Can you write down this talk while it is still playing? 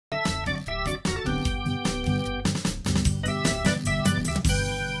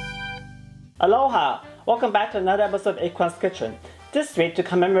Aloha! Welcome back to another episode of AKwan's Kitchen. This week, to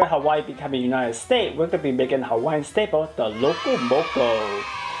commemorate Hawaii becoming a United States, we're going to be making a Hawaiian staple, the Loco Moco.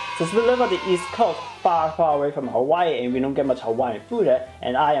 Since we live on the East Coast, far away from Hawaii, and we don't get much Hawaiian food here,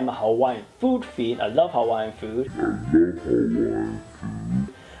 and I am a Hawaiian food fiend, I love Hawaiian food.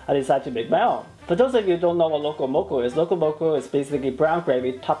 I decided to make my own. For those of you who don't know what Loco Moco is basically brown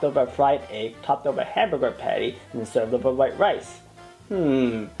gravy topped over a fried egg, topped over a hamburger patty, and served over white rice.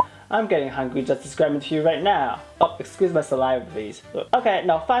 I'm getting hungry just describing to you right now. Oh, excuse my saliva please. Okay,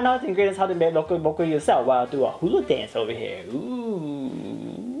 now find out the ingredients how to make Loco Moco yourself while I do a hula dance over here.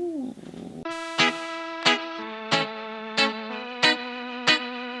 Ooh.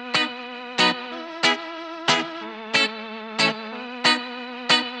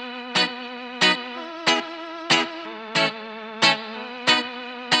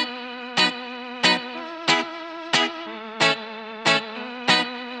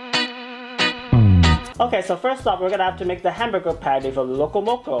 Okay, so first off, we're gonna have to make the hamburger patty for the Loco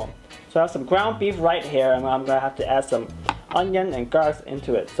Moco. So I have some ground beef right here, and I'm gonna have to add some onion and garlic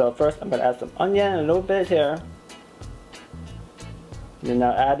into it. So first, I'm gonna add some onion a little bit here. And then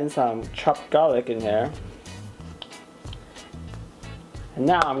I'll add in some chopped garlic in here. And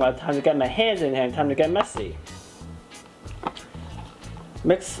now I'm gonna time to get my hands in here and time to get messy.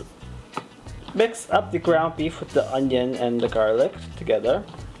 Mix up the ground beef with the onion and the garlic together.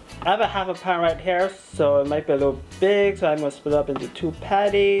 I have a half a pound right here, so it might be a little big, so I'm going to split it up into 2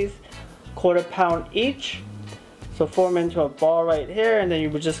 patties, quarter pound each. So form into a ball right here, and then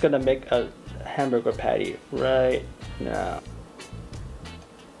you're just going to make a hamburger patty right now.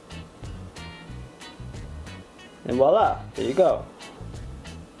 And voila, there you go.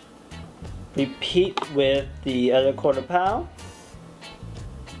 Repeat with the other quarter pound.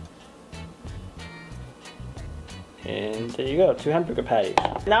 And there you go, 2 hamburger patties.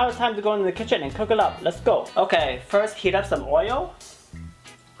 Now it's time to go into the kitchen and cook it up. Let's go. Okay, first heat up some oil.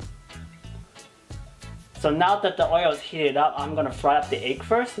 So now that the oil is heated up, I'm gonna fry up the egg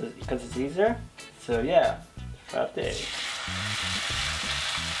first because it's easier. So yeah, fry up the egg.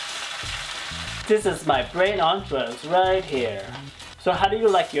 This is my brain on drugs right here. So how do you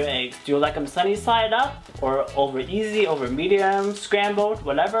like your eggs? Do you like them sunny side up? Or over easy, over medium, scrambled,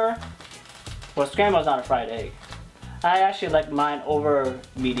 whatever? Well, scrambled is not a fried egg. I actually like mine over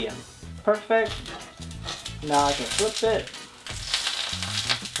medium. Perfect. Now I can flip it.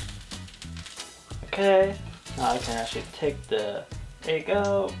 Okay. Now I can actually take the egg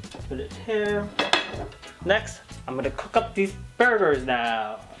out, put it here. Next, I'm gonna cook up these burgers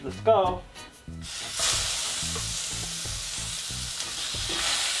now. Let's go.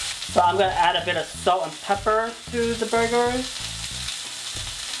 So I'm gonna add a bit of salt and pepper to the burgers.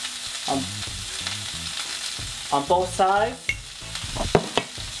 On both sides.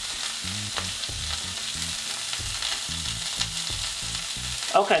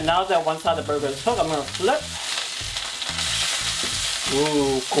 Okay, now that one side of the burger is cooked, I'm gonna flip.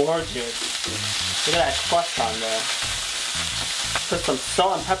 Ooh, gorgeous. Look at that crust on there. Put some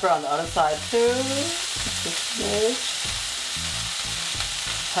salt and pepper on the other side too.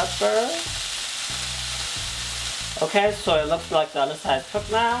 Pepper. Okay, so it looks like the other side is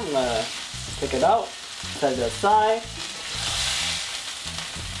cooked now. I'm gonna take it out. Set it aside.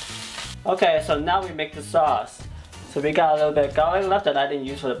 Okay, so now we make the sauce. So we got a little bit of garlic left that I didn't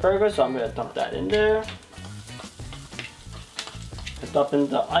use for the burger, so I'm going to dump that in there. And dump in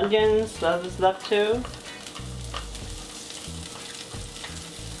the onions that is left too.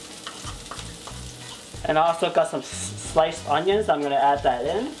 And I also got some sliced onions, I'm going to add that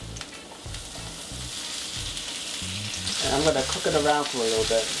in. And I'm going to cook it around for a little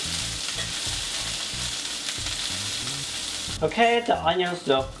bit. Okay, the onions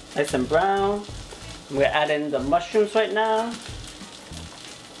look nice and brown. I'm going to add in the mushrooms right now.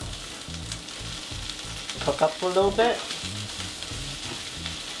 Cook up for a little bit.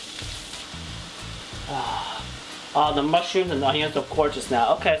 Oh, the mushrooms and the onions look gorgeous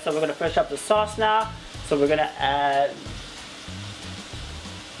now. Okay, so we're going to finish up the sauce now. So we're going to add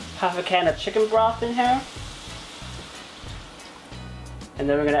half a can of chicken broth in here. And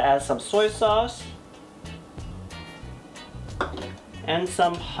then we're going to add some soy sauce. And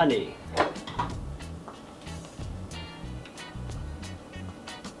some honey.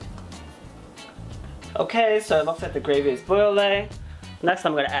 Okay, so it looks like the gravy is boiling. Next,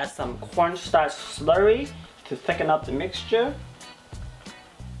 I'm going to add some cornstarch slurry to thicken up the mixture.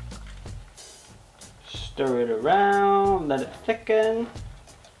 Stir it around, let it thicken.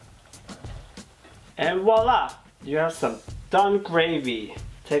 And voila! You have some done gravy.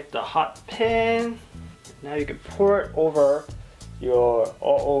 Take the hot pan. Now you can pour it over You're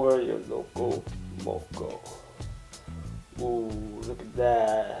all over your Loco Moco. Ooh, look at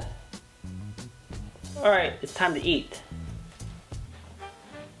that. Alright, it's time to eat.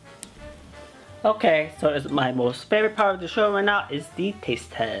 Okay, so it's my most favorite part of the show right now is the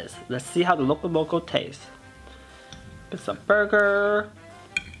taste test. Let's see how the Loco Moco tastes. Get some burger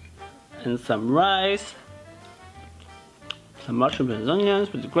and some rice, some mushrooms and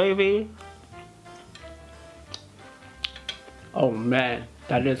onions with the gravy. Oh man,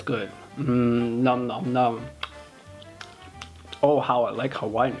 that is good. Num num num. Oh, how I like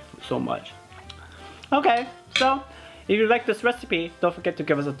Hawaiian food so much. Okay, so if you like this recipe, don't forget to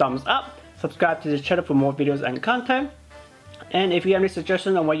give us a thumbs up. Subscribe to this channel for more videos and content. And if you have any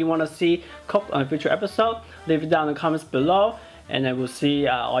suggestions on what you want to see cooked on a future episode, leave it down in the comments below, and then we'll see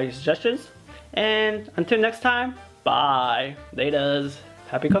all your suggestions. And until next time, bye. Laters.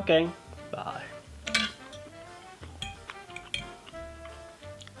 Happy cooking.